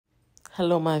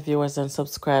Hello, my viewers and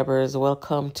subscribers.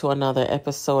 Welcome to another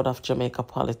episode of Jamaica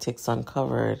Politics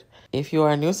Uncovered. If you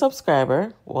are a new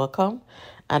subscriber, welcome,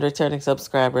 and returning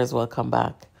subscribers, welcome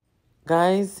back.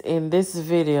 Guys, in this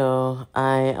video,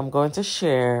 I am going to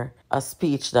share a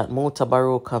speech that Muta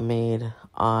made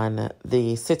on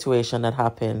the situation that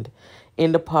happened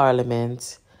in the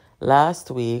Parliament last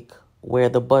week where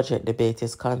the budget debate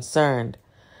is concerned.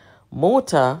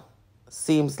 Muta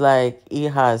seems like he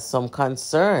has some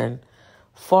concern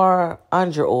for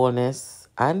Andrew Holness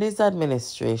and his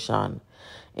administration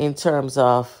in terms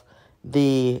of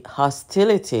the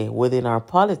hostility within our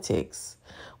politics.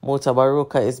 Muta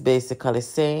is basically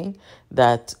saying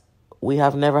that we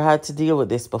have never had to deal with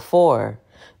this before.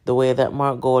 The way that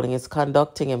Mark Golding is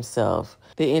conducting himself,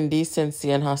 the indecency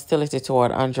and hostility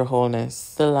toward Andrew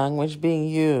Holness, the language being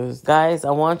used. Guys,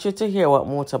 I want you to hear what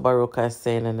Muta is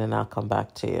saying and then I'll come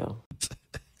back to you.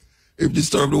 If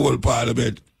disturb the whole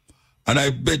Parliament, and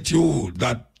I bet you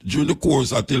that during the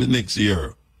course until next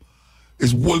year,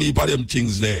 it's one heap of them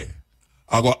things there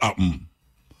are going to happen.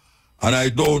 And I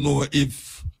don't know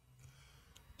if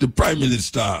the Prime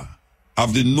Minister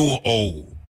have the know-how.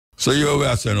 So you know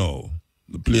where I say no,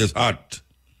 the place hot.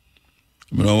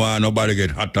 I don't want nobody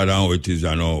get hotter than how it is,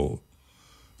 you know.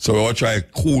 So we'll try to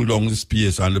cool down the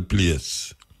space and the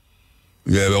place.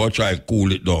 Yeah, we'll try to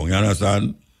cool it down, you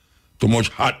understand? Too much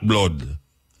hot blood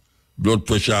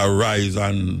pressure rise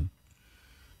and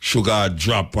sugar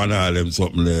drop and all them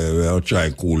something there. We'll try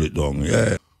to cool it down,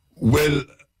 yeah. Well,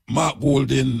 Mark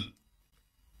Golding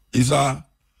is I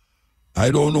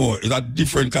don't know, is a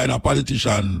different kind of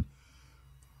politician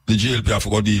the JLP have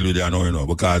to deal with it, you know,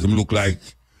 because him look like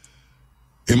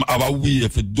him have a way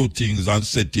to do things and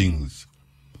say things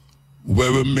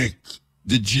where we make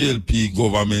the JLP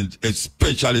government,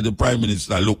 especially the Prime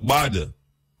Minister, look bad.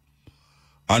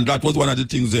 And that was one of the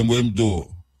things him do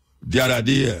the other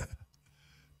day.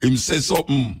 Him say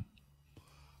something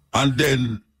and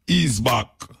then ease back.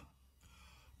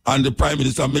 And the Prime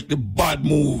Minister make the bad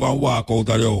move and walk out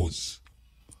of the house.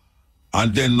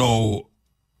 And then now,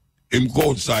 him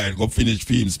go outside, go finish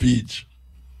his speech.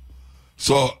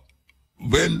 So,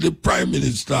 when the Prime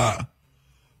Minister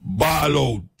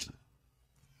ball out,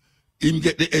 him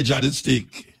get the edge of the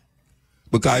stick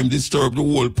because him disturb the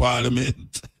whole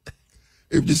Parliament.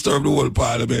 Him disturb the whole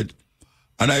Parliament.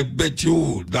 And I bet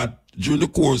you that during the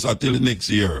course until next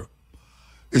year,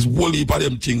 it's one heap of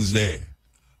them things there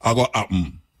are going to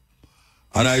happen.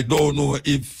 And I don't know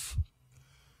if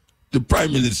the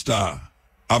Prime Minister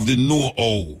have the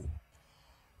know-how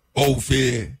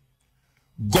to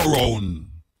go around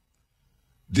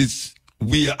this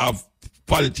way of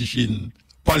politicking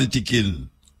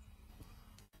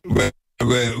where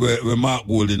Mark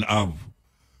Golding have.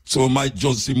 So it might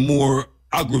just see more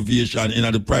aggravation in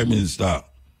the Prime Minister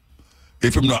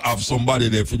if him not have somebody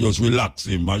there to just relax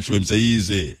him and show him say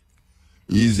easy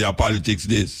a politics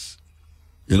this.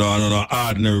 You know, I don't know,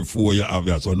 ordinary fool you have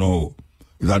here, so no.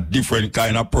 It's a different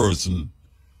kind of person.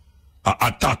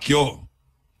 Attack you.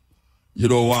 You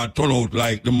don't want to turn out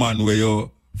like the man where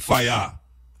you fire.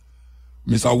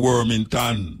 Mr.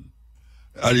 Wormington.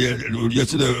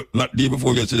 Yesterday, not day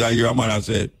before yesterday, I hear a man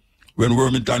say, when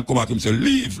Wormington come at him say,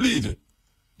 leave.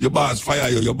 Your boss fire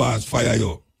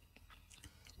you.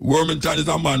 Wormington is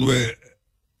a man where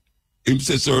him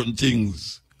say certain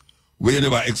things where you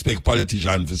never expect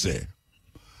politicians to say.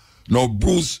 Now,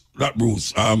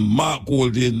 Mark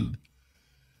Golding,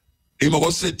 he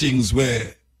must say things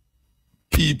where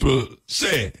people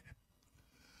say,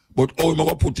 but how he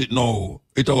must put it now,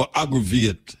 it will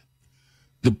aggravate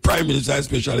the Prime Minister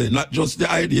especially, not just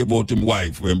the idea about him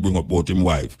wife, when bring up about him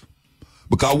wife.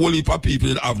 Because a whole heap of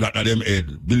people have that in them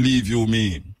head, believe you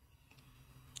me.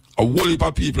 A whole heap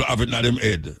of people have it in them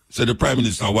head. Say the Prime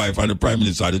Minister wife and the Prime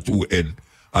Minister are the two head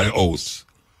of the house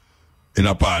in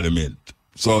a Parliament.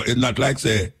 So it's not like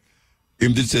say,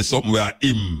 him did say something where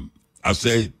him, I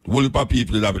say, whole heap of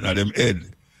people have it in them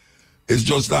head. It's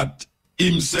just that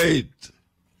him say it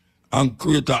and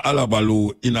create a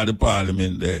alabaloo in the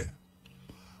Parliament there.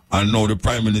 And now the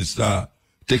Prime Minister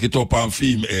take it up on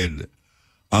film head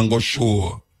and go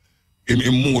show him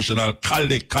emotional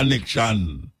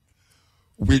connection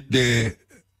with the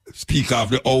Speaker of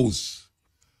the House,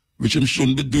 which him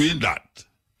shouldn't be doing that.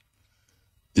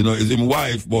 You know, it's his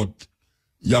wife, but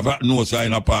you have no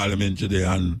sign of Parliament today,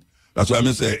 and that's why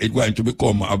I say it's going to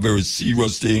become a very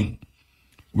serious thing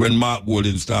when Mark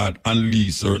Golding start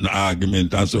unleash certain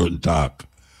argument and certain talk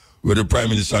where the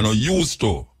Prime Minister not used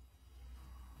to.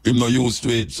 Him not used to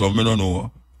it, so I don't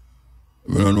know.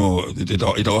 We don't know.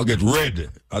 It will get red.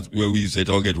 That's where we say it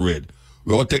will get red.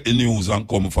 We will take the news and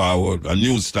come forward. A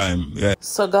news time, yeah.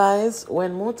 So guys,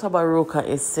 when Muta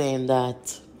is saying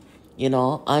that, you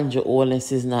know, Andrew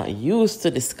Holness is not used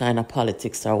to this kind of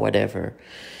politics or whatever,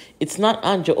 it's not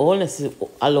Andrew Holness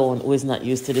alone who is not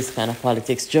used to this kind of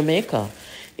politics. Jamaica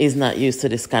is not used to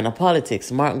this kind of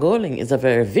politics. Mark Golding is a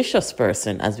very vicious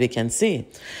person, as we can see.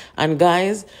 And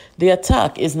guys, the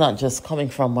attack is not just coming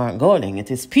from Mark Golding.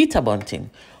 It is Peter Bunting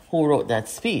who wrote that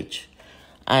speech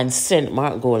and sent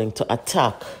Mark Golding to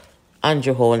attack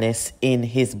Andrew Holness in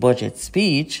his budget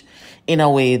speech in a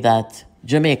way that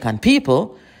Jamaican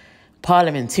people,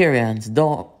 parliamentarians,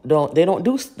 don't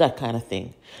do that kind of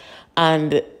thing.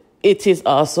 And it is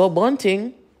also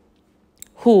Bunting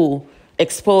who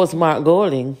exposed Mark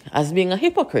Golding as being a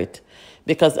hypocrite.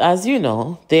 Because as you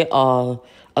know, they all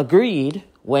agreed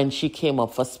when she came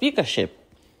up for speakership.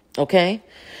 Okay?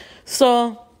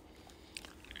 So,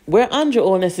 where Andrew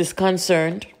Holness is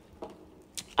concerned,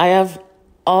 I have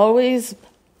always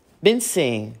been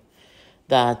saying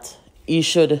that he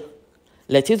should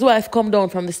let his wife come down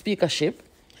from the speakership.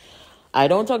 I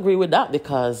don't agree with that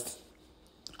because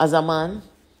as a man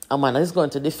is going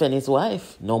to defend his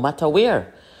wife no matter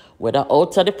where. Whether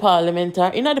outside the parliament or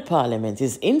in the parliament,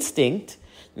 his instinct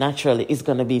naturally is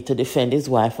going to be to defend his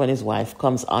wife when his wife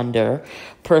comes under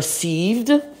perceived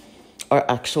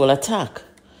or actual attack.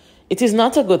 It is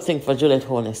not a good thing for Juliet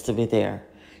Holness to be there.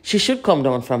 She should come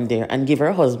down from there and give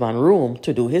her husband room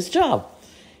to do his job.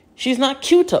 She's not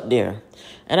cute up there.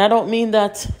 And I don't mean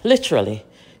that literally.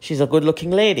 She's a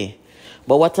good-looking lady.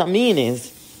 But what I mean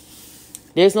is,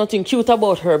 there's nothing cute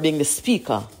about her being the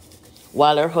speaker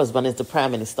while her husband is the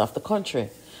prime minister of the country.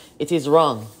 It is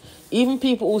wrong. Even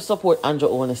people who support Andrew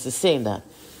Holness is saying that.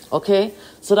 Okay?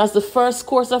 So that's the first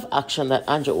course of action that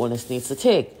Andrew Holness needs to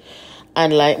take.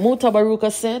 And like Muta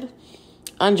said,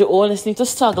 Andrew Holness needs to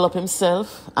staggle up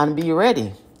himself and be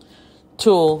ready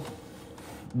to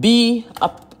be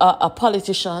a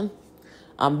politician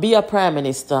and be a prime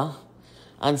minister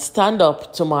and stand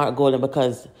up to Mark Golding,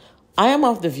 because I am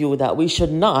of the view that we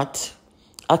should not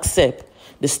accept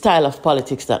the style of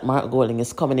politics that Mark Golding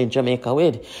is coming in Jamaica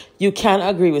with. You can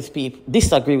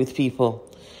disagree with people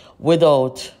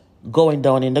without going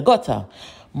down in the gutter.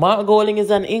 Mark Golding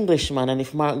is an Englishman, and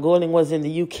if Mark Golding was in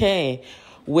the UK,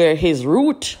 where his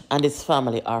root and his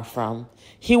family are from,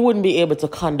 he wouldn't be able to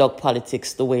conduct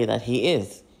politics the way that he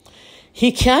is.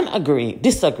 He can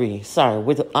disagree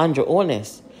with Andrew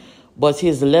Holness, but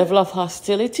his level of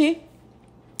hostility,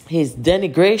 his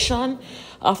denigration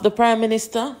of the Prime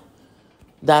Minister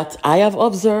that I have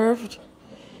observed,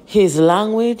 his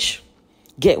language,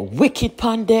 get wicked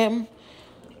upon them,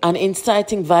 and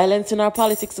inciting violence in our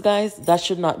politics, guys, that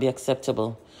should not be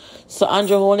acceptable. So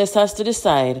Andrew Holness has to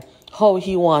decide how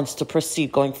he wants to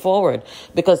proceed going forward,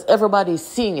 because everybody's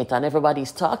seeing it and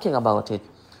everybody's talking about it.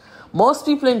 Most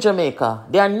people in Jamaica,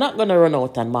 they are not going to run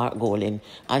out on Mark Golding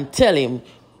and tell him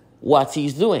what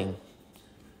he's doing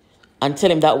and tell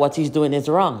him that what he's doing is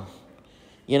wrong.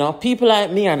 You know, people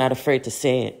like me are not afraid to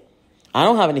say it. I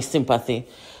don't have any sympathy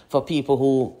for people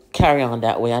who carry on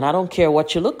that way, and I don't care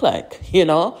what you look like, you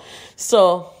know.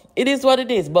 So it is what it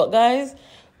is. But guys,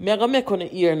 I'm going to make on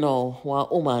ear now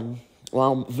one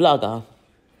vlogger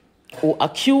who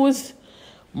accused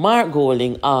Mark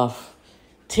Golding of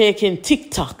taking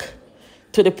TikTok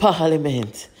to the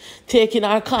parliament, taking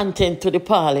our content to the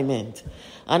parliament.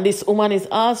 And this woman is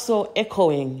also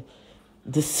echoing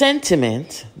the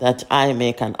sentiment that I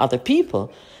make and other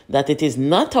people, that it is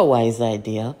not a wise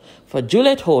idea for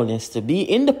Juliet Holness to be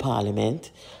in the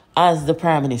parliament as the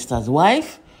Prime Minister's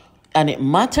wife, and it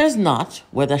matters not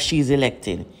whether she's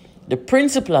elected. The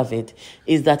principle of it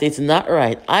is that it's not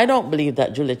right. I don't believe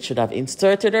that Juliet should have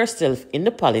inserted herself in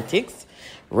the politics,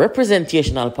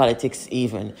 representational politics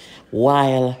even,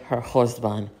 while her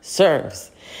husband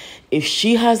serves. If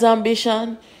she has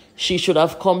ambition, she should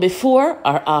have come before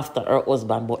or after her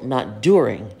husband, but not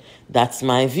during. That's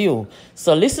my view.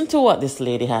 So listen to what this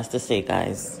lady has to say,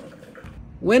 guys.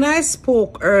 When I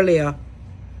spoke earlier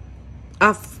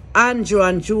of Andrew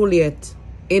and Juliet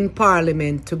in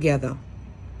Parliament together,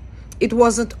 it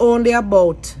wasn't only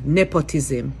about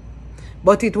nepotism,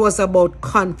 but it was about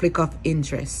conflict of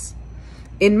interest.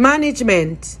 In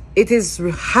management, it is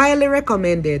highly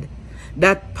recommended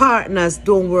that partners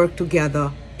don't work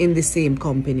together in the same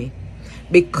company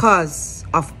because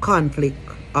of conflict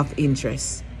of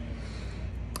interest.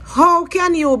 How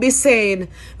can you be saying,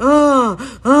 Andrew,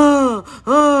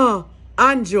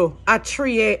 at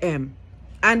 3 a.m.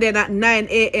 and then at 9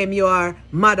 a.m. you are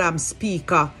Madam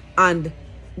Speaker and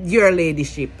your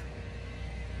ladyship?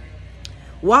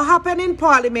 What happened in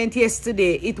Parliament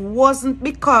yesterday, it wasn't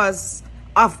because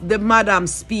of the Madam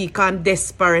Speaker and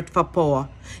desperate for power.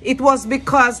 It was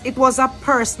because it was a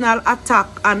personal attack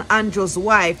on Andrew's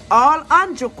wife. All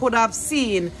Andrew could have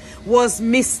seen was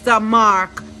Mr.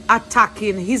 Mark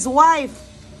attacking his wife.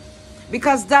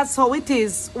 Because that's how it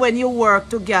is when you work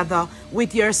together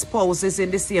with your spouses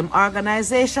in the same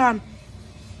organization.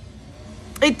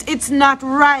 It's not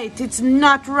right. It's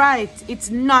not right. It's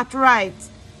not right.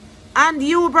 And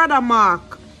you, Brother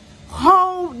Mark,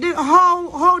 how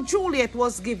Juliet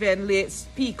was given late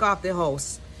Speaker of the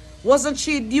House? Wasn't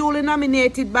she duly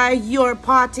nominated by your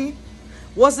party?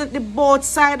 Wasn't the both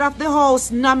side of the House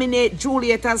nominate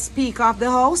Juliet as Speaker of the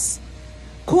House?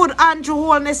 Could Andrew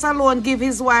Holness alone give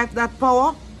his wife that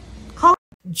power? How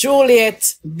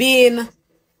Juliet being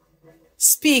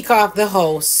Speaker of the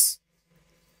House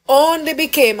only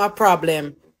became a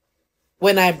problem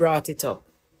when I brought it up.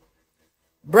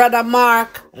 Brother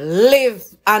Mark live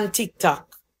on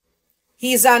TikTok.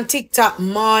 He's on TikTok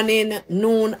morning,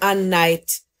 noon, and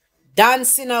night,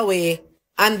 dancing away,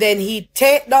 and then he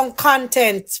take down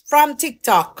content from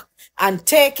TikTok and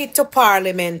take it to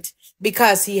Parliament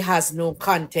because he has no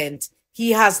content,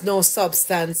 he has no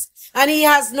substance, and he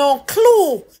has no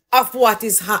clue of what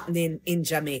is happening in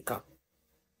Jamaica.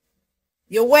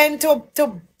 You went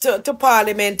to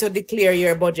Parliament to declare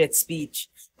your budget speech,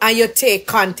 and you take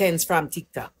contents from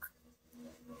TikTok.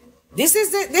 This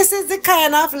is the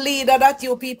kind of leader that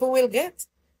you people will get.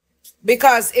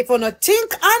 Because if you don't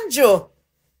think Andrew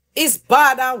is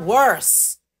bad or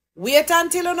worse, wait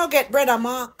until you don't get Brother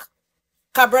Mark.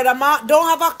 Because Brother Mark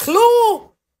don't have a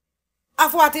clue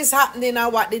of what is happening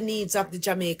and what the needs of the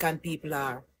Jamaican people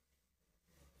are.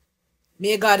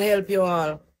 May God help you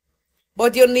all.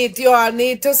 But you all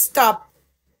need to stop.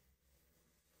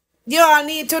 You all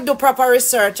need to do proper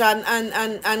research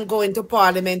and go into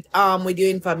Parliament with your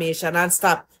information and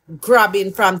stop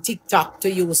grabbing from TikTok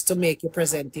to use to make your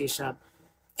presentation.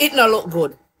 It not look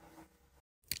good.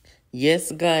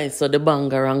 Yes, guys, so the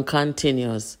bangarang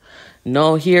continues.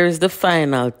 Now here's the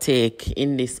final take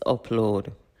in this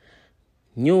upload.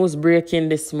 News breaking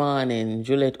this morning.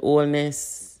 Juliet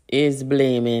Holness is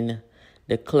blaming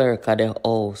the clerk of the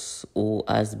house who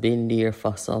has been there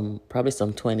for probably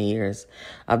some 20 years.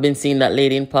 I've been seeing that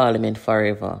lady in Parliament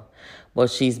forever. But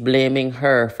she's blaming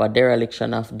her for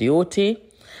dereliction of duty,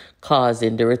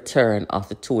 causing the return of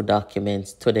the 2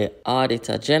 documents to the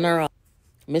Auditor General.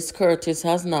 Miss Curtis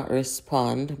has not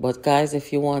responded, but guys,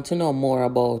 if you want to know more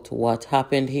about what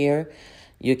happened here,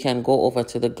 you can go over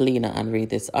to the Gleaner and read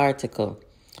this article.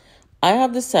 I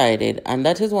have decided, and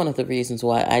that is one of the reasons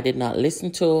why I did not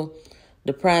listen to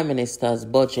the Prime Minister's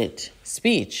budget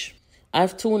speech.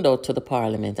 I've tuned out to the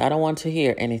Parliament. I don't want to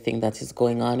hear anything that is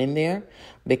going on in there,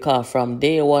 because from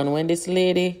day one, when this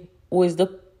lady, who is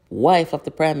the wife of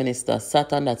the Prime Minister,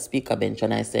 sat on that speaker bench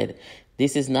and I said,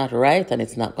 this is not right and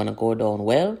it's not going to go down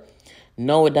well.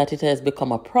 Now that it has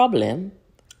become a problem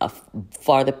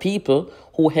for the people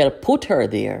who helped put her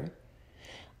there,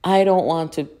 I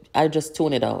just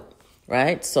tune it out,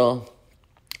 right? So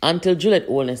until Juliet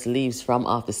Holness leaves from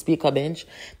off the speaker bench,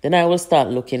 then I will start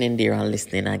looking in there and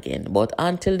listening again. But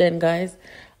until then, guys,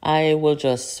 I will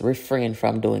just refrain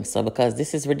from doing so because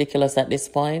this is ridiculous at this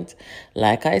point.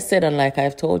 Like I said and like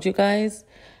I've told you guys,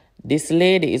 this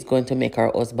lady is going to make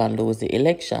her husband lose the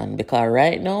election because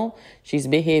right now she's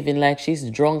behaving like she's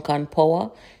drunk on power.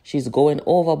 She's going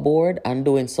overboard and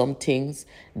doing some things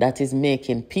that is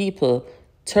making people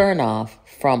turn off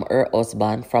from her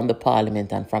husband, from the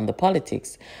Parliament and from the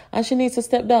politics. And she needs to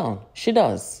step down. She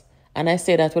does. And I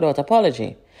say that without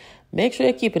apology. Make sure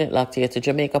you're keeping it locked here to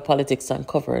Jamaica Politics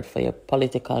Uncovered for your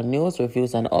political news,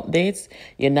 reviews and updates.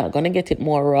 You're not going to get it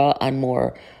more raw and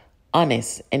more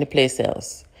honest any place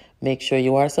else. Make sure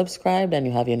you are subscribed and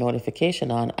you have your notification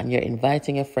on and you're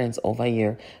inviting your friends over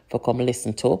here for come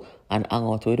listen to and hang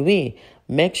out with we.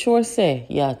 Make sure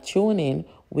tune in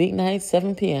weeknight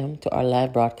 7 p.m. to our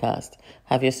live broadcast.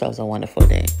 Have yourselves a wonderful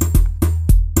day.